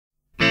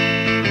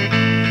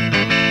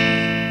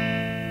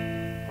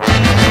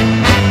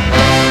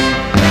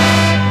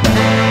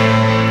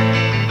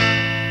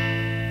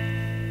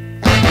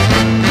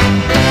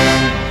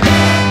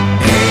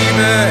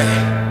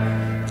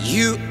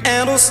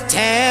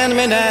understand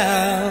me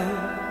now.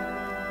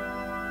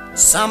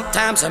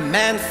 Sometimes a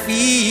man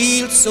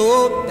feels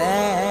so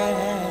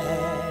bad.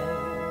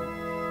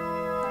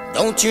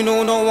 Don't you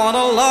know no one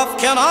I love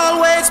can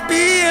always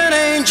be an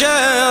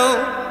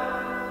angel?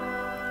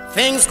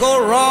 Things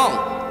go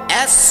wrong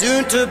as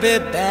soon to be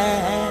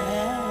bad.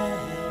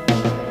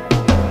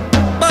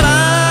 But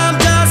I'm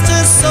just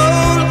a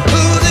soul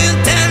whose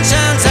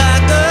intentions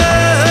are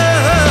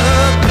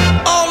good.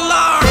 Oh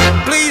Lord,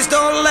 please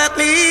don't let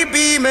me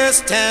be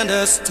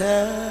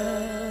misunderstood.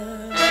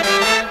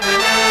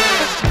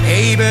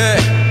 Baby,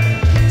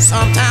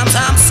 sometimes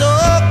I'm so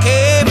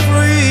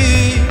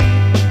carefree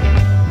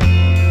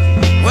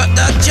with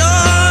the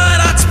joy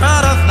that's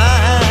proud of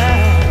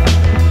mine.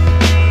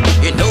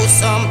 You know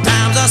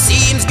sometimes it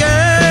seems,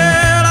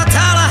 girl, that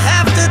all I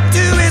have to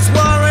do is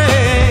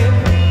worry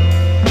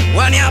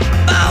when you're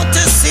about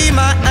to see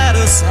my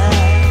other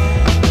side.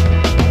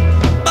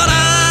 But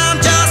I'm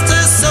just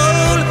a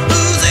soul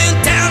whose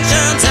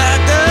intentions are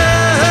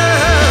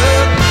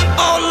good.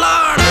 Oh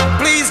Lord,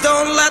 please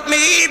don't let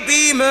me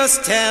be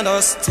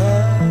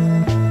misunderstood.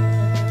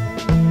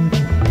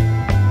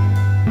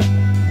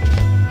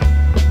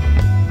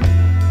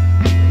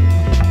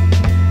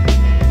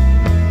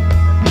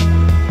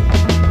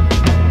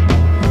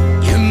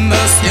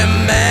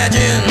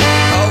 Imagine,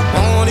 I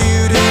want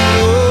you to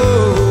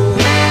know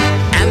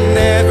I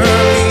never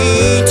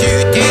mean to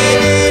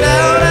take it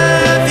out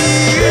of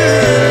you.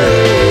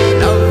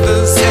 Love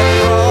is a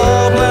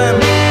problem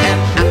and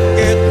I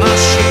get my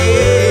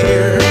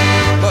share,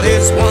 but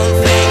it's one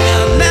thing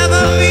I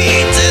never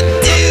mean to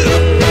do,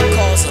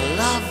 cause I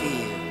love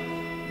you.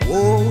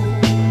 Whoa,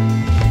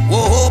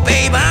 whoa,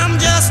 babe, I'm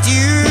just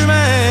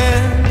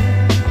human.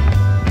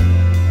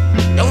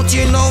 Don't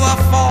you know I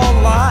fall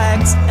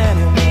like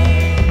anyone?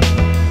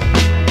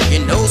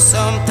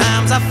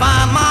 Sometimes I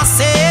find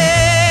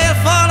myself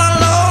all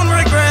alone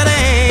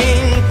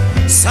regretting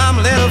some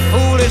little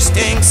foolish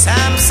things,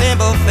 some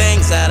simple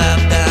things that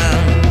I've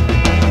done.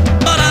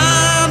 But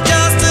I'm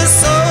just a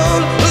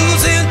soul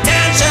whose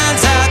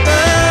intentions are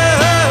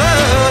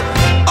good.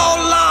 Oh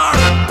Lord,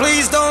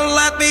 please don't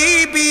let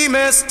me be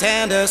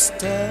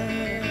misunderstood.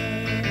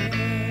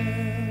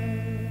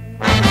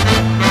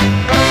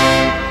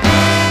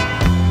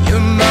 You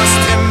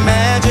must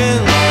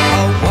imagine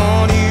I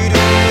want you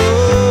to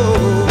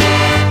know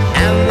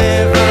I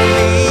never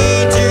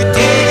mean to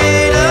take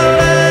it out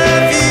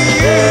of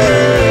you.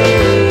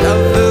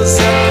 Love is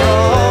a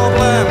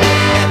problem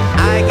and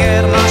I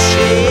get my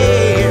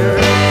share,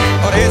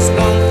 but it's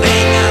one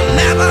thing I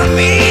never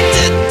mean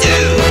to do,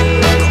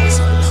 cause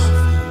I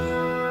love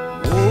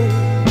you.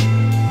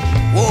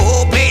 Whoa,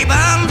 whoa, babe,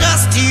 I'm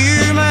just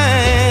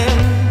human.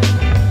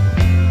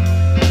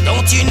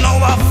 Don't you know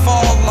I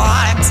fall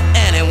like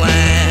anyone?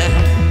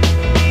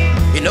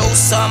 You know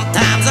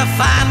sometimes I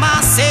find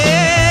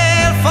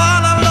myself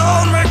all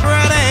alone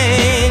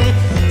regretting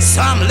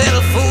some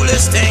little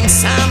foolish things,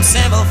 some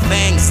simple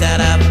things that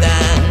I've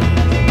done.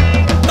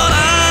 But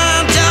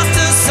I'm just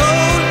a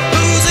soul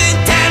whose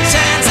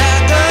intentions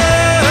are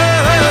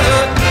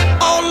good.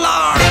 Oh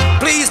Lord,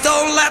 please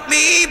don't let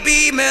me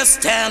be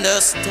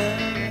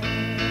misunderstood.